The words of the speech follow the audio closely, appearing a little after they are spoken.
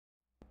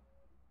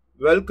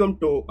Welcome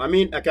to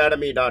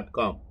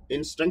aminacademy.com.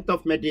 In strength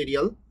of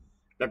material,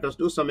 let us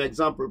do some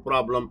example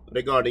problem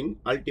regarding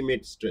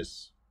ultimate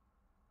stress.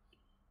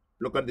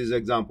 Look at this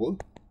example.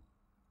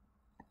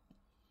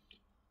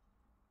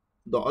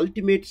 The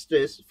ultimate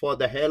stress for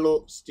the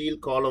hollow steel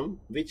column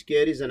which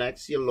carries an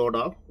axial load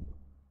of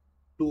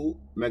 2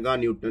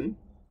 meganewton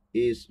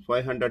is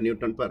 500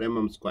 newton per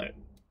mm square.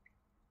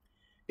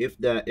 If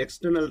the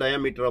external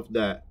diameter of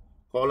the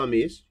column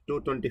is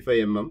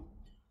 225 mm,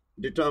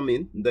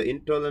 determine the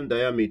internal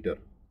diameter.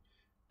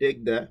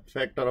 Take the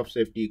factor of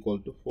safety equal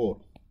to 4.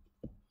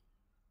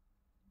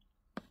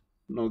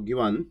 Now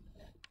given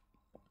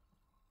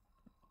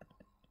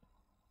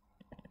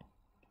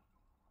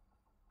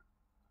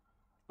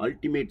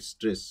ultimate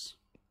stress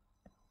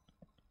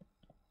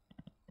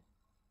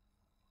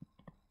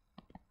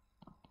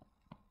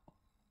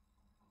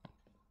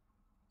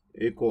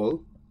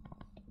equal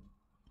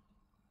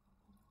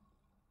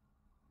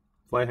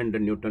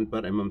 500 newton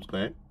per mm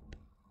square,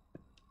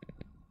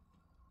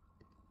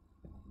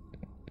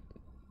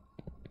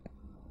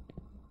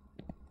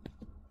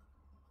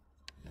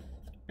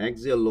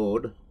 axial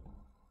load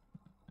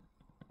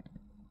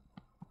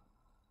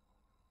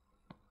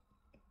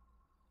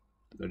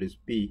that is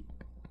P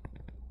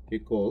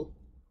equal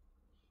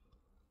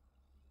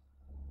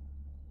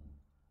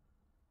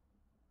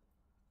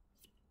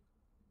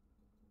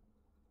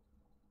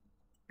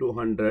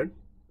 200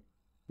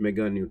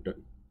 meganewton.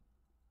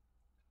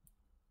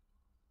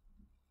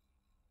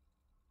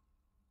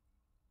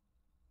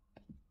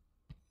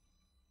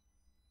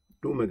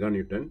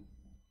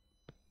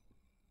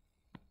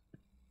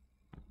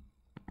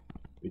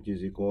 Which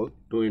is equal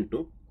 2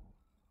 into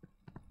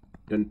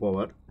 10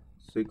 power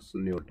 6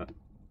 Newton.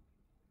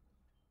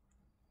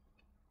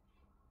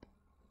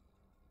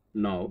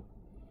 Now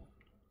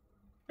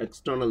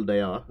external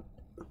diameter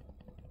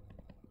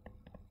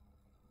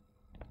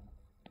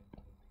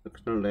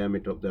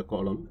of the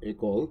column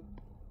equal,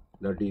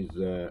 that is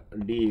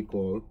D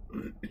equal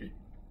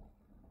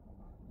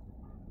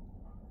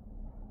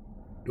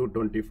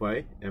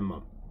 225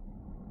 mm.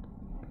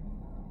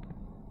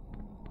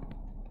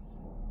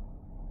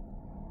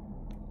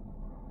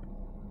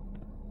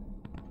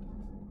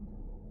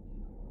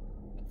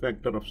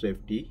 Factor of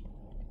safety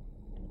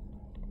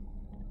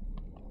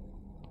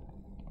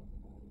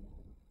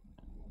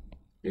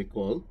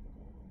equal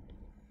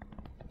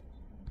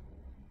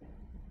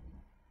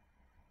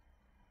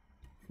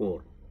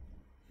 4.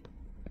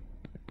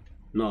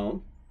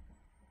 Now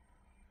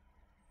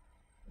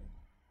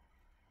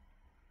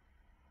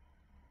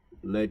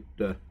let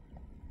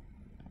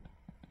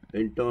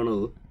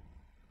internal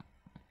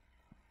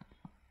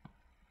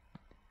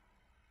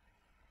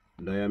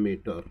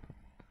diameter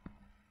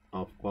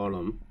of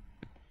column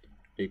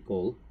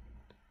equal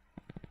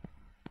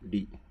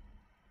D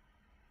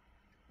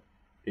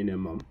in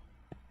mm.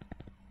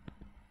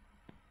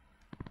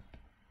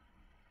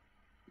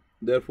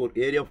 Therefore,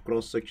 area of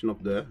cross section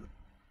of the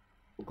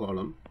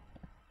column,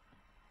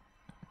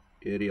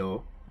 area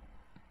of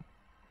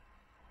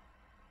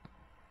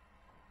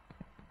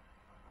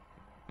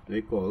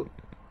equal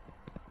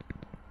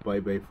pi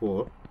by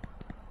 4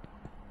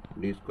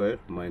 d square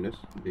minus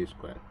d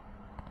square,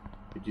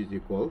 which is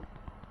equal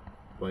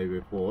pi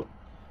by 4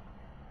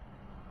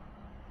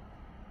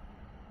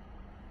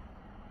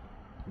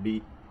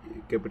 d,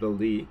 capital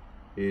D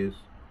is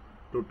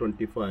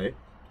 225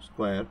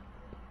 square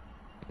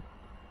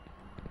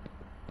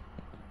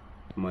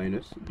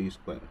minus d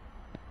square.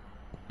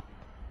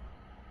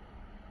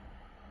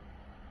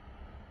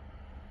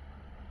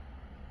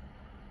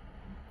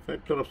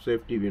 Factor of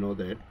safety, we know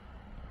that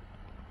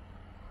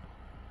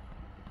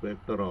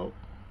factor of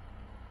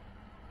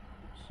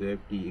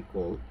safety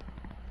equal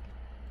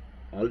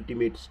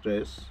ultimate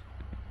stress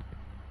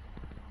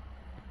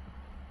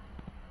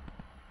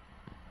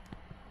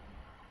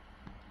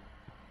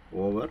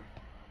over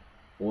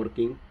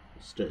working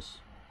stress,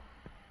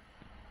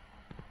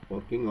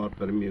 working or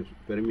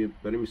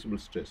permissible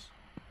stress.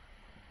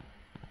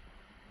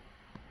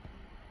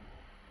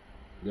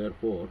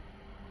 Therefore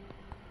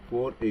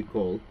 4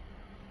 equal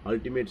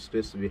ultimate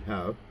stress, we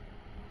have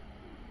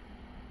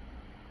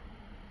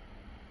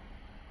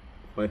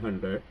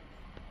 500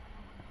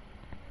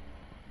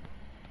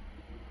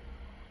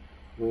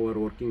 over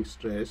working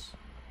stress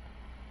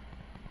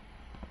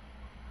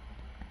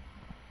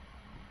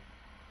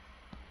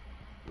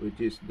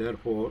which is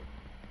therefore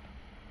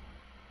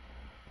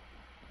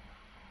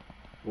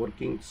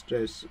working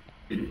stress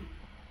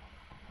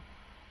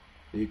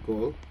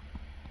equal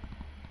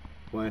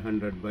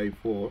 500 by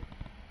 4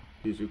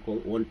 is equal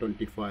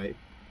 125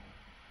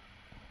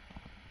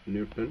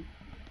 Newton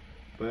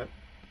per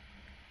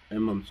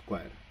mm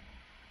square.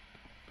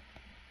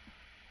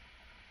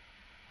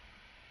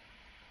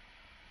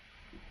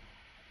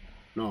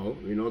 Now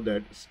we know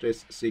that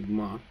stress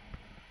sigma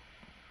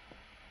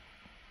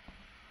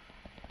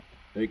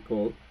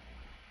equal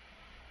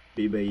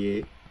P by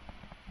A.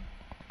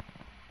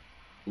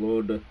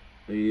 Load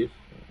is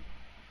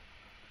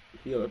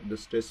here, the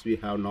stress we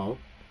have now,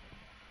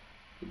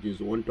 which is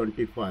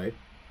 125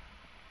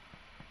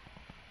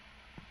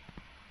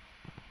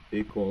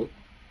 equal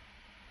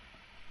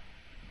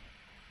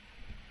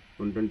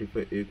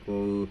 125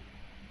 equal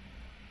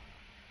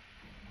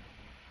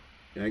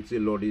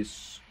axial load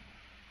is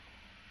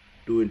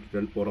 2 into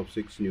 10 power of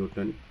 6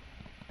 Newton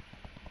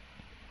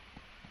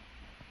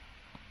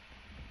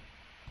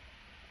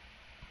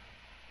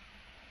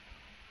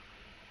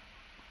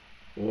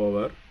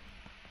over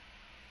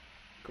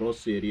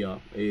cross area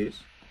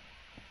is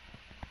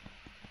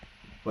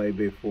 5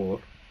 by 4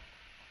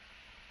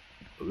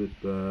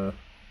 with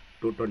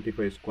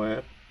 225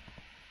 square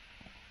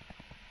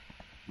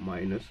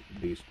minus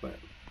d square.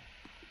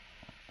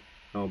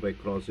 Now by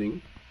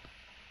crossing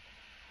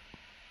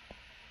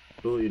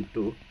 2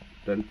 into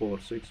 10 power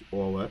 6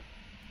 over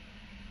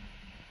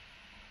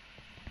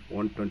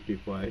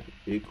 125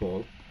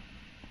 equal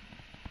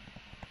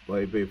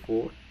 5 by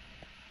 4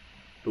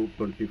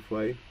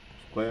 225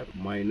 square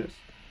minus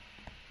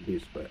d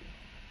square.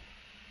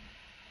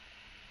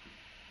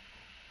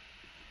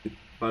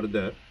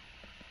 Further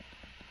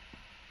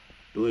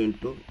 2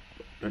 into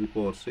 10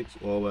 power 6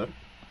 over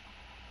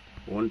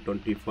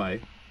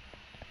 125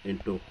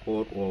 into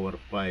 4 over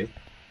pi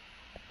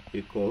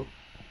equal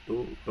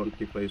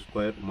 225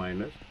 square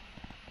minus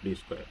d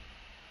square.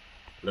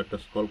 Let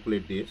us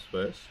calculate this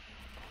first.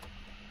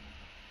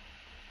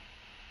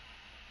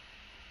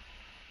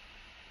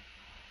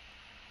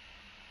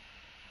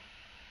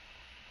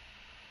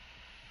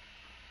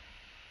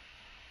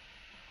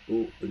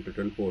 Two into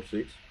 10 power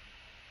 6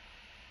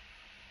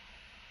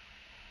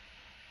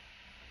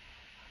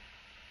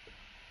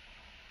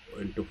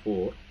 into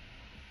 4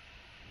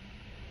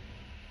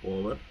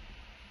 over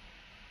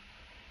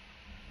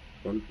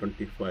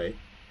 125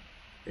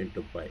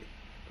 into pi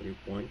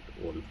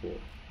 3.14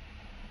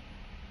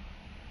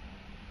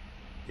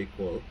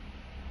 equal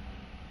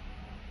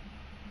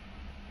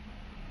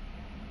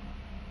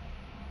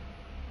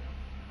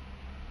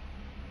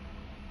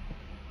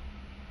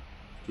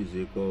is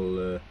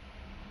equal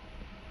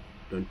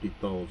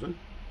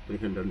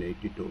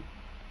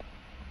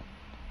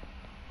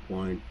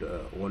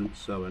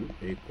 20,382.17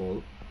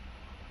 equal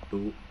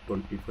to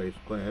 25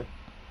 square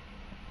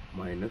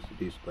minus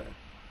d square.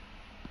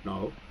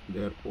 Now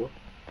therefore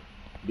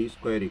d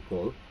square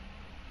equal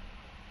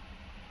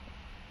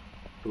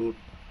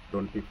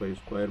 225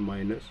 square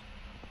minus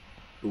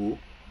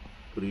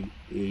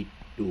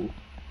 2382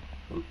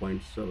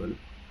 1.7,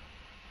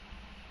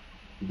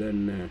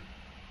 then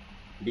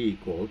d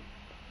equal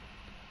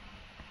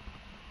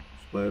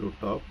square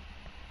root of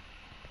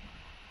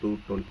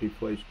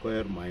 225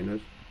 square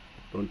minus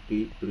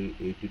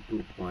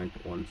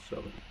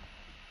 2382.17.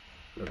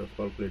 Let us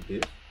calculate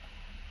this.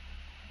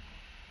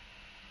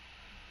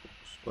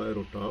 Square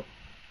root of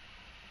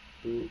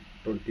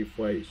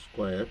 225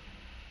 square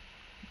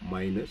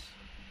minus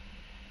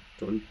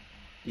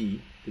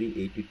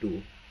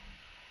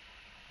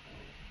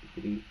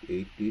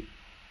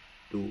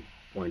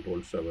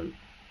 382.17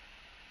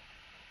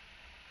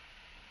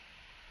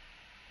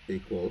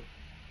 equal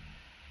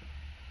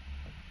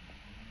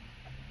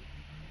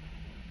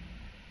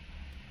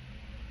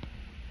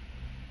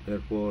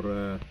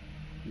therefore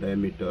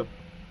diameter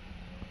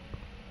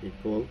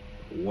equal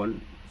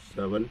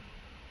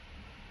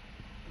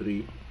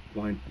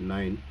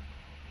 173.9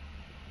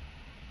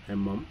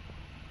 mm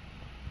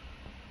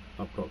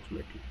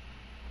approximately.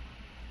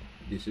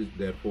 This is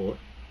therefore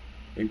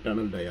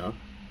internal dia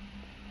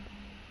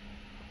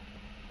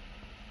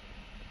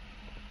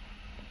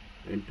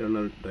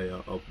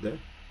of the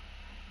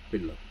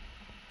pillar.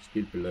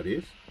 Steel pillar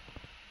is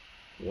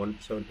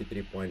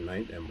 173.9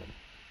 mm.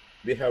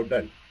 We have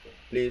done.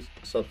 Please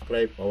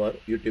subscribe our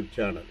YouTube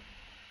channel.